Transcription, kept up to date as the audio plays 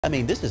I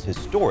mean, this is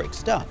historic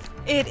stuff.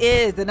 It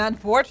is, and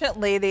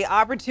unfortunately, the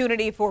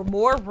opportunity for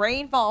more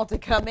rainfall to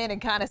come in and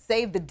kind of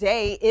save the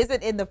day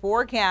isn't in the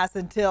forecast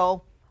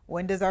until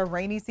when does our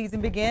rainy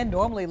season begin?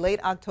 Normally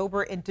late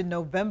October into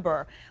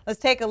November. Let's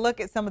take a look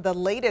at some of the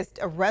latest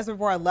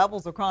reservoir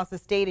levels across the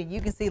state, and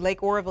you can see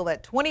Lake Oroville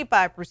at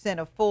 25%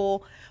 of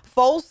full,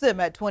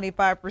 Folsom at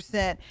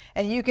 25%,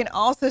 and you can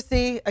also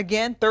see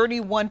again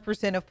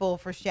 31% of full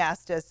for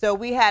Shasta. So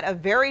we had a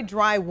very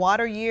dry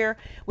water year.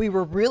 We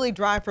were really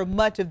dry for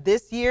much of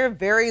this year,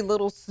 very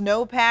little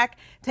snowpack.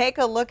 Take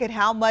a look at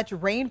how much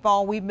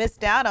rainfall we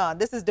missed out on.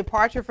 This is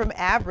departure from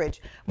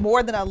average,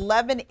 more than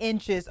 11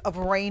 inches of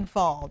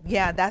rainfall.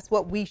 Yeah, that's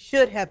what we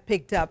should have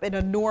picked up in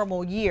a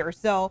normal year.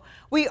 So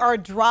we are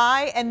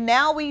dry, and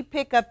now we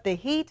pick up the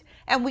heat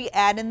and we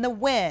add in the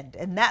wind.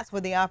 And that's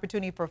where the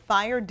opportunity for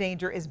fire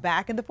danger is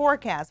back in the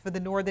forecast for the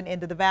northern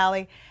end of the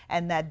valley.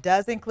 And that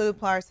does include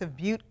parts of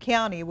Butte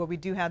County, where we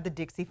do have the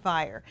Dixie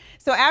Fire.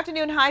 So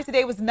afternoon highs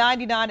today was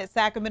 99 at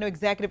Sacramento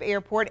Executive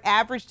Airport.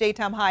 Average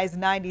daytime high is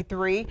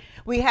 93.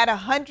 We had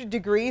 100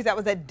 degrees. That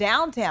was at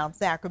downtown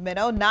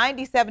Sacramento.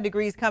 97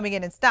 degrees coming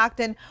in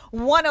Stockton.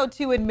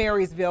 102 in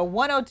Marysville.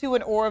 102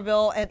 in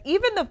Oroville. And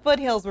even the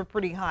foothills were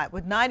pretty hot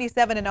with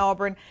 97 in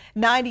Auburn,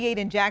 98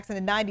 in Jackson,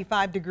 and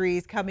 95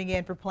 degrees coming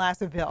in for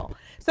Placerville.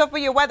 So for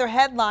your weather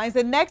headlines,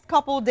 the next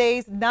couple of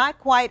days not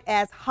quite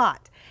as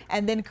hot.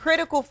 And then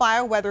critical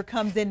fire weather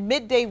comes in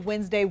midday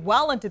Wednesday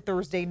well into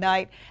Thursday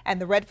night. And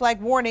the red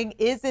flag warning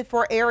is it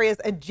for areas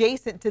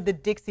adjacent to the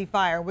Dixie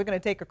Fire. We're going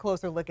to take a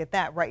closer look at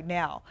that right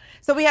now.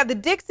 So we have the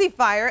Dixie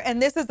Fire,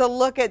 and this is a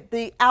look at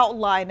the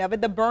outline of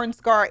it, the burn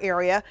scar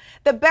area.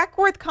 The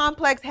Beckworth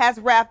complex has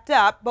wrapped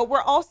up, but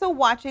we're also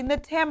watching the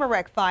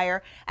Tamarack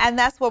Fire, and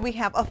that's where we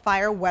have a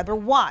fire weather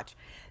watch.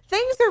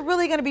 Things are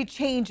really going to be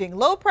changing.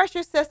 Low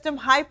pressure system,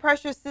 high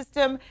pressure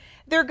system,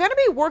 they're going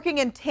to be working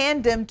in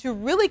tandem to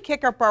really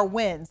kick up our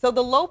winds. So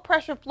the low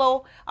pressure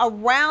flow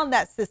around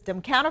that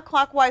system,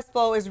 counterclockwise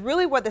flow, is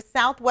really where the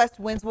southwest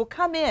winds will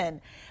come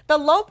in. The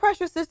low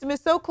pressure system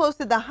is so close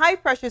to the high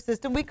pressure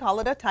system, we call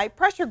it a tight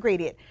pressure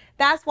gradient.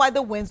 That's why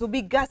the winds will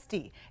be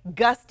gusty.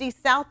 Gusty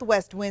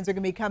southwest winds are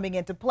going to be coming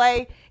into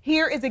play.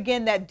 Here is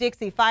again that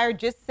Dixie Fire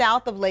just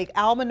south of Lake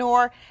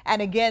Almanor.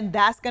 And again,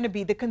 that's going to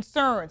be the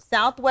concern.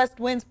 Southwest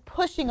winds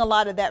pushing a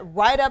lot of that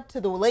right up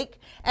to the lake,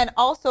 and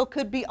also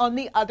could be on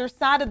the other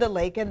side of the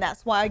lake. And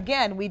that's why,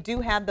 again, we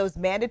do have those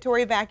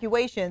mandatory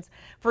evacuations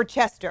for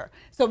Chester.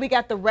 So we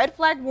got the red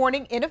flag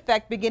warning in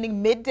effect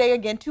beginning midday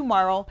again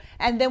tomorrow.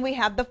 And then we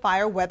have the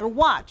fire weather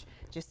watch.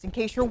 Just in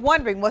case you're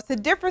wondering, what's the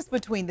difference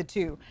between the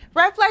two?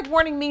 Red flag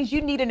warning means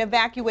you need an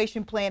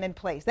evacuation plan in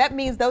place. That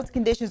means those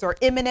conditions are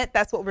imminent.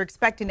 That's what we're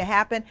expecting to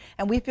happen,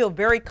 and we feel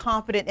very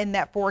confident in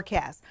that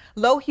forecast.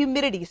 Low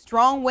humidity,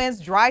 strong winds,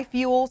 dry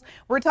fuels.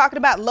 We're talking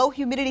about low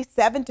humidity,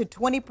 7 to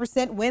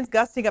 20%, winds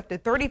gusting up to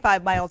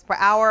 35 miles per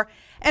hour.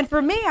 And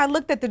for me, I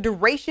looked at the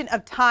duration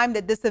of time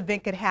that this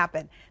event could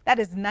happen. That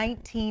is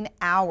 19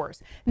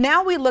 hours.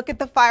 Now we look at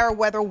the fire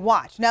weather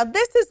watch. Now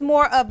this is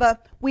more of a,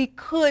 we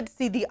could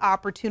see the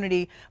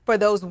opportunity for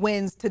those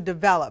winds to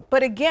develop.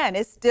 But again,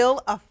 it's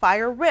still a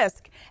fire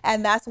risk,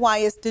 and that's why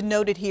it's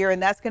denoted here,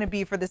 and that's going to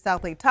be for the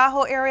South Lake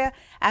Tahoe area,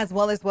 as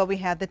well as what we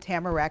have the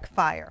Tamarack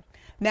Fire.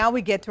 Now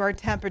we get to our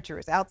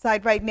temperatures.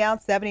 Outside right now,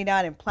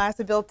 79 in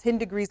Placerville, 10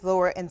 degrees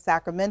lower in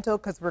Sacramento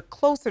because we're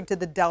closer to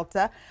the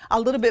Delta, a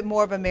little bit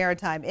more of a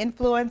maritime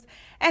influence.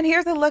 And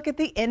here's a look at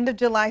the end of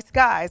July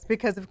skies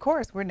because, of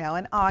course, we're now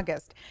in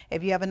August.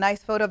 If you have a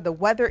nice photo of the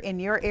weather in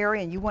your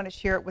area and you want to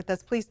share it with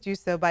us, please do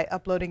so by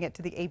uploading it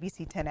to the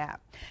ABC 10 app.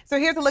 So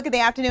here's a look at the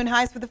afternoon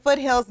highs for the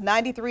foothills,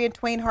 93 in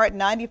Twain Harte,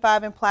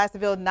 95 in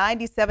Placerville,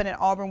 97 in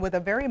Auburn with a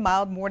very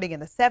mild morning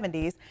in the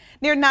 70s.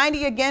 Near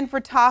 90 again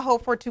for Tahoe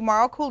for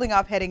tomorrow, cooling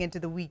off heading into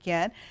the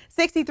weekend.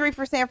 63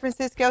 for San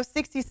Francisco,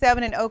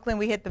 67 in Oakland.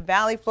 We hit the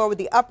valley floor with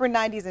the upper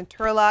 90s in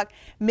Turlock,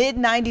 mid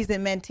 90s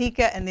in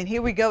Manteca, and then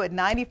here we go at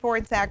 94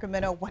 in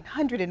Sacramento,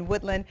 100 in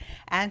Woodland,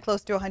 and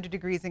close to 100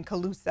 degrees in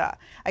Colusa.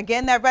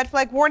 Again, that red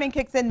flag warning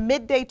kicks in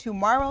midday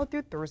tomorrow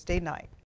through Thursday night.